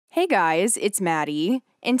Hey guys, it's Maddie,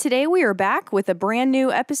 and today we are back with a brand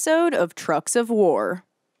new episode of Trucks of War.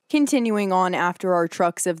 Continuing on after our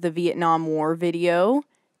Trucks of the Vietnam War video,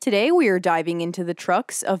 today we are diving into the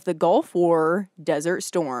trucks of the Gulf War Desert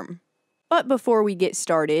Storm. But before we get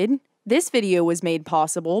started, this video was made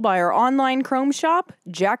possible by our online Chrome shop,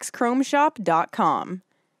 jaxchromeshop.com.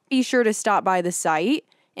 Be sure to stop by the site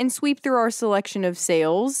and sweep through our selection of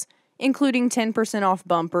sales, including 10% off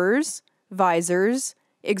bumpers, visors,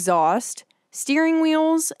 exhaust, steering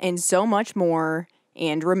wheels, and so much more.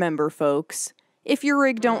 And remember, folks, if your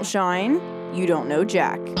rig don't shine, you don't know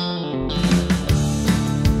jack.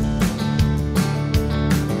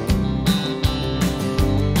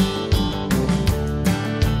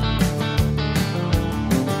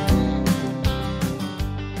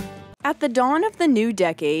 At the dawn of the new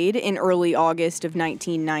decade in early August of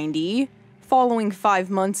 1990, following 5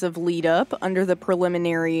 months of lead-up under the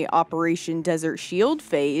preliminary Operation Desert Shield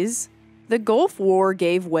phase, the Gulf War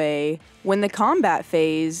gave way when the combat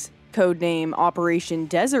phase, codename Operation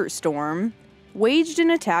Desert Storm, waged an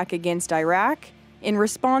attack against Iraq in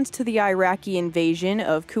response to the Iraqi invasion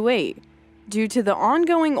of Kuwait, due to the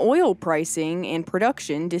ongoing oil pricing and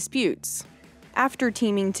production disputes. After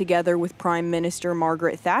teaming together with Prime Minister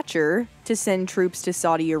Margaret Thatcher to send troops to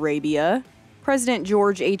Saudi Arabia, President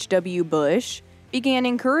George H.W. Bush began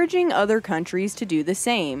encouraging other countries to do the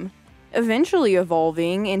same, eventually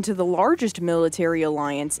evolving into the largest military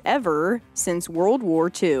alliance ever since World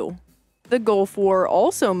War II. The Gulf War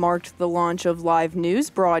also marked the launch of live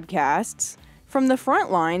news broadcasts from the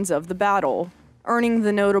front lines of the battle, earning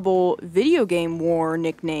the notable Video Game War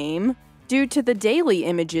nickname due to the daily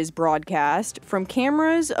images broadcast from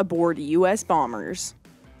cameras aboard U.S. bombers.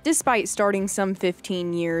 Despite starting some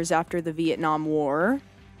 15 years after the Vietnam War,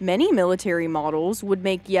 many military models would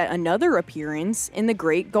make yet another appearance in the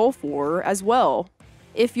Great Gulf War as well.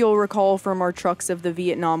 If you'll recall from our Trucks of the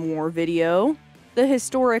Vietnam War video, the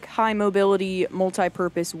historic high-mobility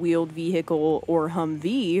multi-purpose wheeled vehicle, or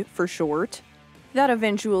Humvee for short, that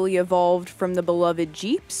eventually evolved from the beloved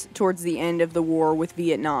Jeeps towards the end of the war with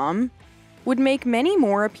Vietnam, would make many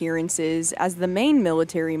more appearances as the main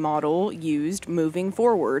military model used moving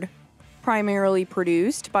forward. Primarily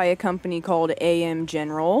produced by a company called AM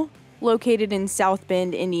General, located in South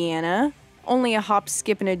Bend, Indiana, only a hop,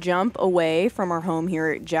 skip, and a jump away from our home here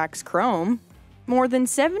at Jax Chrome, more than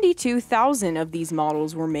 72,000 of these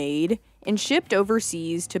models were made and shipped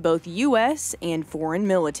overseas to both U.S. and foreign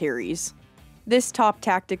militaries. This top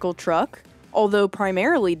tactical truck, although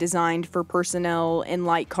primarily designed for personnel and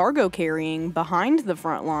light cargo carrying behind the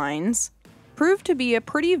front lines, proved to be a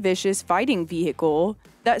pretty vicious fighting vehicle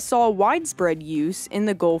that saw widespread use in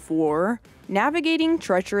the Gulf War, navigating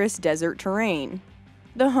treacherous desert terrain.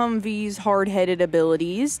 The Humvee's hard-headed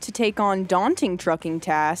abilities to take on daunting trucking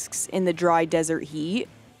tasks in the dry desert heat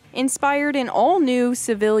inspired an all-new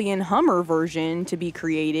civilian Hummer version to be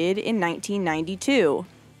created in 1992,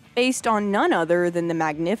 based on none other than the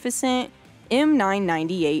magnificent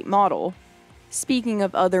M998 model. Speaking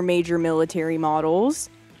of other major military models,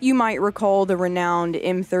 you might recall the renowned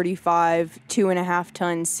M35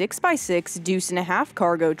 2.5-ton 6x6 deuce-and-a-half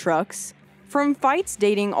cargo trucks from fights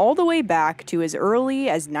dating all the way back to as early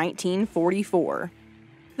as 1944.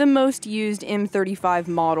 The most used M35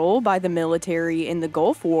 model by the military in the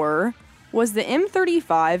Gulf War was the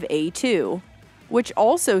M35A2, which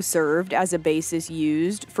also served as a basis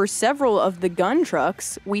used for several of the gun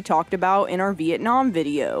trucks we talked about in our Vietnam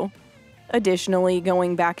video. Additionally,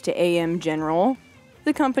 going back to AM General,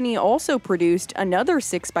 the company also produced another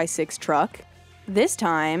 6x6 truck, this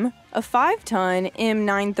time a 5-ton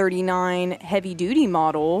M939 heavy-duty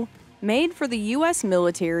model made for the U.S.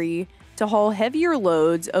 military to haul heavier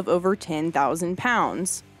loads of over 10,000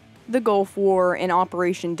 pounds. The Gulf War and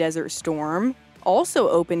Operation Desert Storm also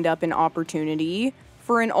opened up an opportunity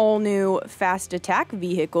for an all-new fast attack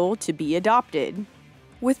vehicle to be adopted,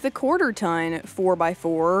 with the quarter-ton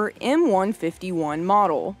 4x4 M151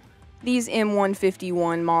 model. These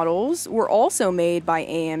M151 models were also made by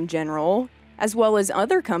AM General, as well as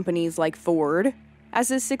other companies like Ford, as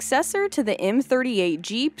a successor to the M38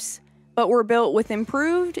 Jeeps, but were built with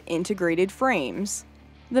improved integrated frames.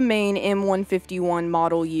 The main M151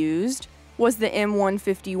 model used was the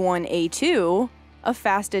M151A2, a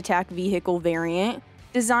fast attack vehicle variant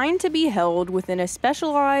designed to be held within a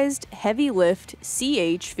specialized heavy-lift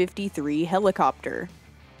CH-53 helicopter.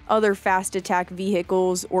 Other fast attack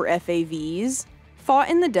vehicles, or FAVs, fought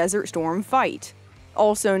in the Desert Storm fight,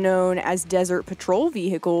 also known as Desert Patrol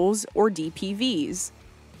Vehicles, or DPVs.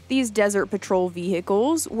 These Desert Patrol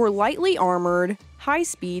vehicles were lightly armored,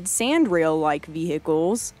 high-speed sandrail-like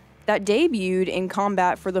vehicles that debuted in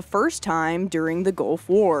combat for the first time during the Gulf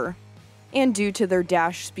War, and due to their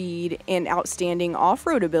dash speed and outstanding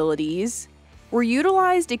off-road abilities, were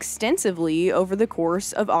utilized extensively over the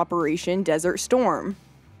course of Operation Desert Storm.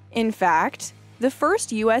 In fact, the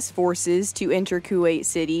first U.S. forces to enter Kuwait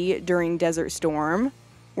City during Desert Storm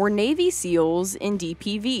were Navy SEALs and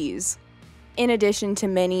DPVs. In addition to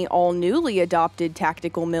many all-newly adopted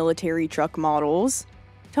tactical military truck models,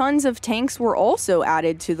 tons of tanks were also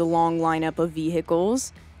added to the long lineup of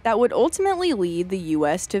vehicles that would ultimately lead the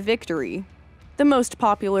U.S. to victory. The most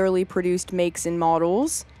popularly produced makes and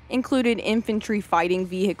models included infantry fighting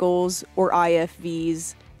vehicles, or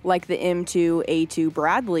IFVs, like the M2A2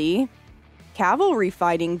 Bradley, cavalry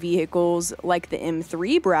fighting vehicles like the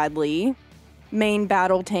M3 Bradley, main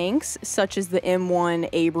battle tanks such as the M1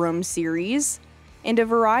 Abrams series, and a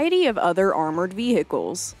variety of other armored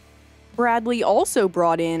vehicles. Bradley also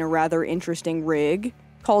brought in a rather interesting rig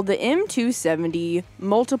called the M270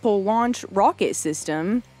 Multiple Launch Rocket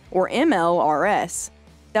System, or MLRS,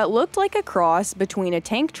 that looked like a cross between a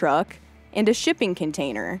tank truck and a shipping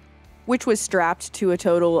container, which was strapped to a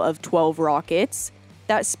total of 12 rockets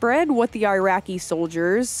that spread what the Iraqi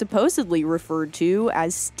soldiers supposedly referred to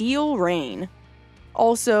as steel rain.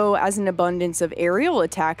 Also, as an abundance of aerial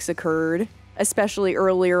attacks occurred, especially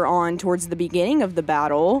earlier on towards the beginning of the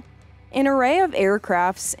battle, an array of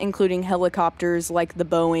aircrafts, including helicopters like the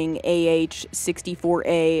Boeing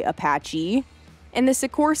AH-64A Apache and the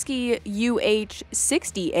Sikorsky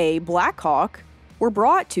UH-60A Blackhawk, were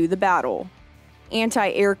brought to the battle.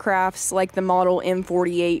 Anti-aircrafts like the Model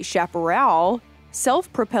M48 Chaparral,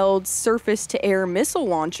 self-propelled surface-to-air missile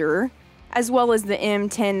launcher, as well as the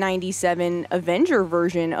M1097 Avenger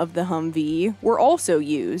version of the Humvee, were also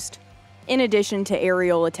used. In addition to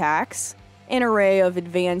aerial attacks, an array of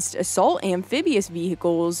Advanced Assault Amphibious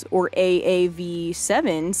Vehicles, or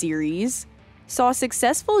AAV-7 series, saw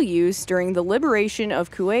successful use during the liberation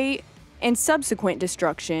of Kuwait and subsequent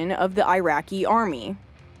destruction of the Iraqi army.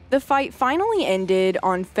 The fight finally ended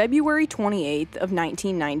on February 28th of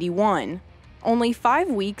 1991, only 5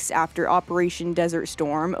 weeks after Operation Desert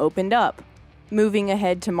Storm opened up. Moving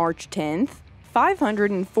ahead to March 10th,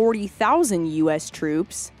 540,000 U.S.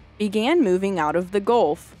 troops began moving out of the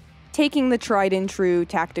Gulf, taking the tried and true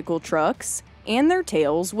tactical trucks and their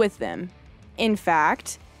tails with them. In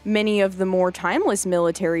fact, many of the more timeless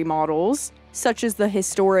military models, such as the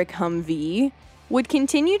historic Humvee, would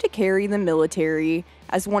continue to carry the military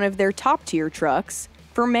as one of their top-tier trucks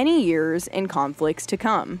for many years in conflicts to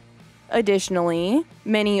come. Additionally,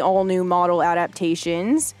 many all-new model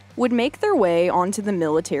adaptations would make their way onto the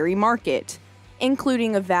military market,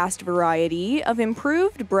 including a vast variety of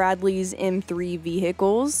improved Bradley's M3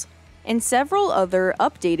 vehicles and several other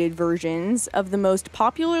updated versions of the most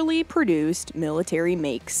popularly produced military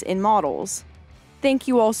makes and models. Thank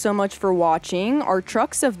you all so much for watching our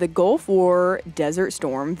Trucks of the Gulf War Desert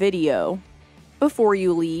Storm video. Before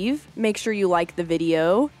you leave, make sure you like the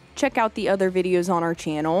video, check out the other videos on our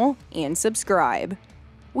channel, and subscribe.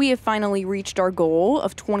 We have finally reached our goal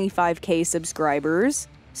of 25K subscribers,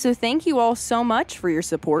 so thank you all so much for your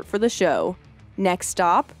support for the show. Next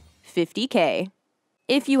stop, 50K.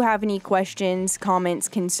 If you have any questions, comments,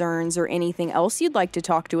 concerns, or anything else you'd like to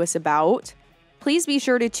talk to us about, please be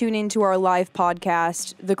sure to tune into our live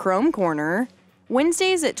podcast, The Chrome Corner,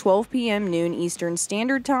 Wednesdays at 12 p.m. noon Eastern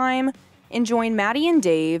Standard Time, and join Maddie and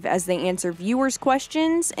Dave as they answer viewers'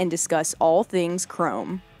 questions and discuss all things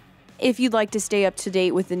Chrome. If you'd like to stay up to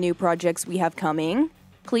date with the new projects we have coming,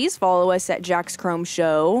 please follow us at Jack's Chrome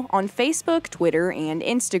Show on Facebook, Twitter, and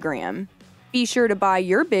Instagram. Be sure to buy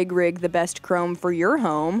your big rig the best chrome for your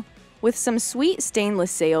home with some sweet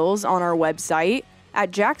stainless sales on our website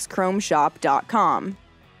at jackschromeshop.com.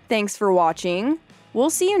 Thanks for watching. We'll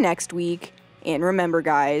see you next week. And remember,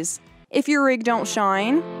 guys, if your rig don't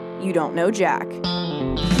shine, you don't know Jack.